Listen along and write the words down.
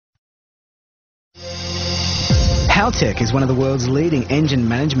Haltech is one of the world's leading engine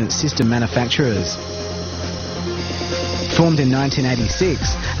management system manufacturers. Formed in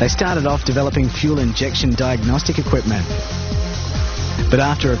 1986, they started off developing fuel injection diagnostic equipment. But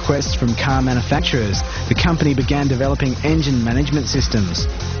after requests from car manufacturers, the company began developing engine management systems.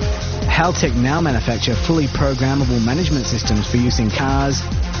 Haltech now manufacture fully programmable management systems for use in cars,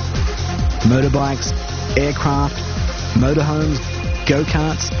 motorbikes, aircraft, motorhomes,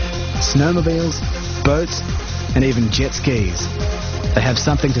 go-karts, snowmobiles, boats, and even jet skis. They have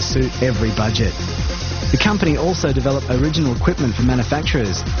something to suit every budget. The company also developed original equipment for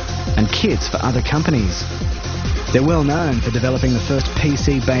manufacturers and kits for other companies. They're well known for developing the first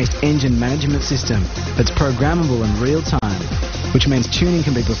PC-based engine management system that's programmable in real time, which means tuning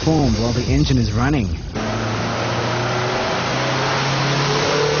can be performed while the engine is running.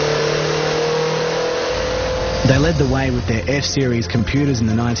 They led the way with their F-series computers in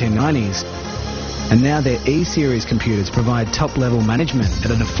the 1990s, and now their E-series computers provide top-level management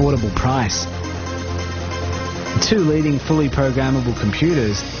at an affordable price. The two leading fully programmable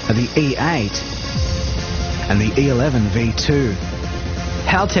computers are the E8 and the E11 V2.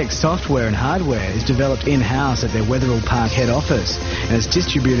 Haltech software and hardware is developed in-house at their Wetherill Park head office and is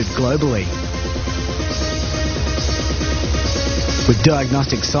distributed globally. With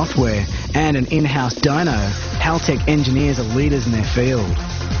diagnostic software and an in-house dyno, Haltech engineers are leaders in their field.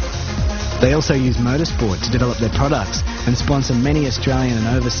 They also use motorsport to develop their products and sponsor many Australian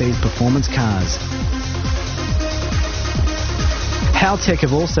and overseas performance cars. Haltech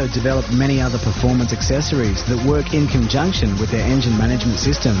have also developed many other performance accessories that work in conjunction with their engine management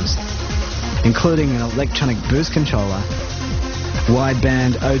systems, including an electronic boost controller,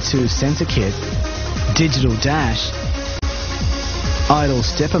 wideband O2 sensor kit, digital dash, idle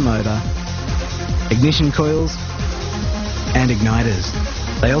stepper motor, ignition coils, and igniters.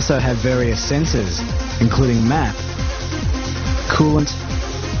 They also have various sensors, including map, coolant,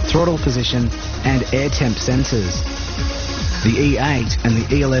 throttle position, and air temp sensors. The E8 and the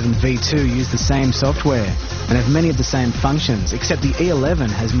E11 V2 use the same software and have many of the same functions, except the E11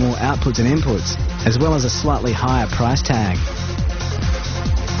 has more outputs and inputs, as well as a slightly higher price tag.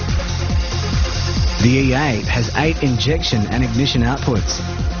 The E8 has 8 injection and ignition outputs,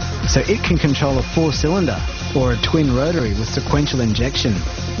 so it can control a 4-cylinder or a twin rotary with sequential injection.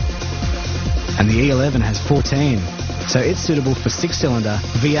 And the E11 has 14, so it's suitable for 6-cylinder,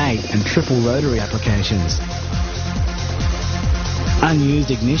 V8 and triple rotary applications.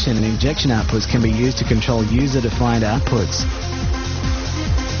 Unused ignition and injection outputs can be used to control user-defined outputs.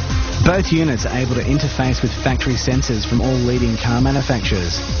 Both units are able to interface with factory sensors from all leading car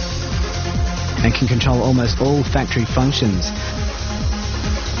manufacturers and can control almost all factory functions,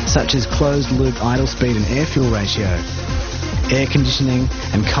 such as closed-loop idle speed and air-fuel ratio, air conditioning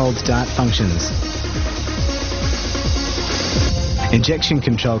and cold start functions. Injection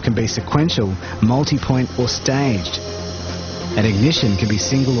control can be sequential, multi-point or staged, and ignition can be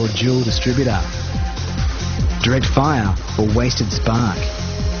single or dual distributor, direct fire or wasted spark.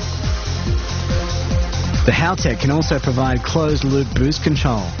 The Haltech can also provide closed-loop boost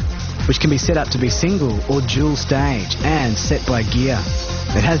control, which can be set up to be single or dual stage and set by gear.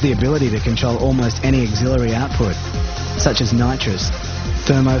 It has the ability to control almost any auxiliary output, such as nitrous,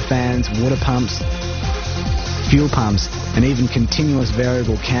 thermofans, water pumps, fuel pumps, and even continuous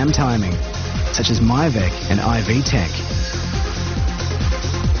variable cam timing, such as MyVec and IVTech.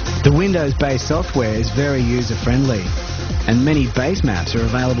 The Windows-based software is very user-friendly, and many base maps are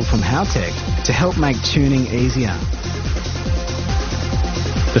available from Haltech to help make tuning easier.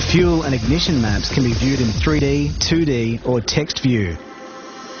 The fuel and ignition maps can be viewed in 3D, 2D or text view.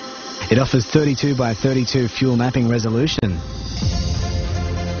 It offers 32 by 32 fuel mapping resolution.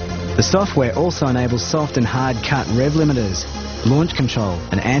 The software also enables soft and hard cut rev limiters, launch control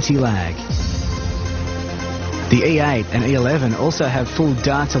and anti-lag. The E8 and E11 also have full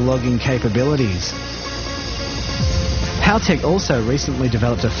data logging capabilities. Haltech also recently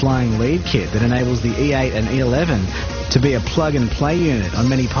developed a flying lead kit that enables the E8 and E11 to be a plug-and-play unit on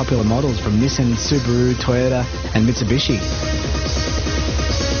many popular models from Nissan, Subaru, Toyota and Mitsubishi.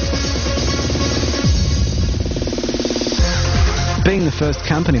 Being the first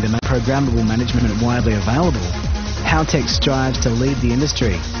company to make programmable management widely available, Haltech strives to lead the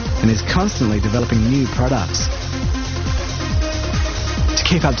industry and is constantly developing new products. To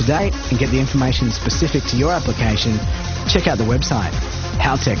keep up to date and get the information specific to your application, check out the website,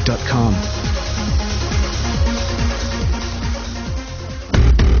 haltech.com.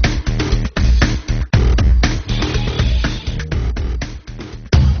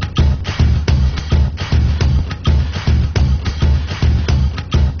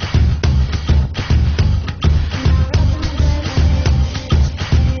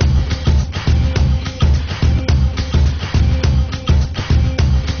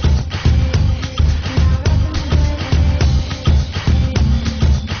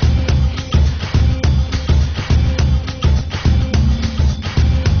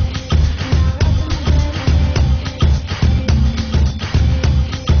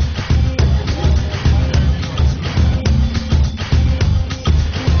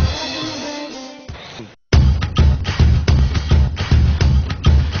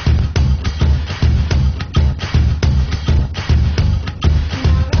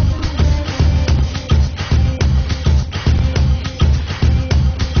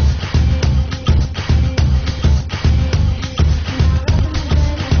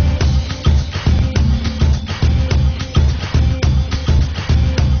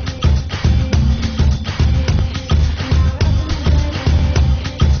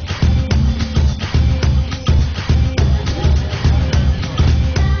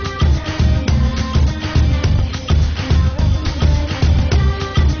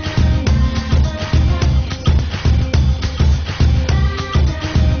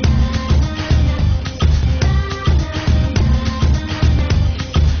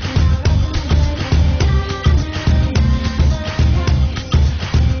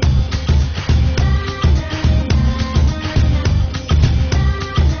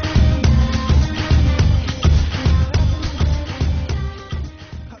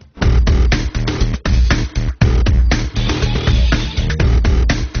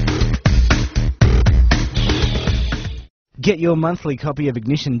 Get your monthly copy of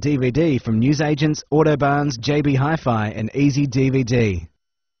Ignition DVD from newsagents, Autobarns, JB Hi-Fi and Easy DVD.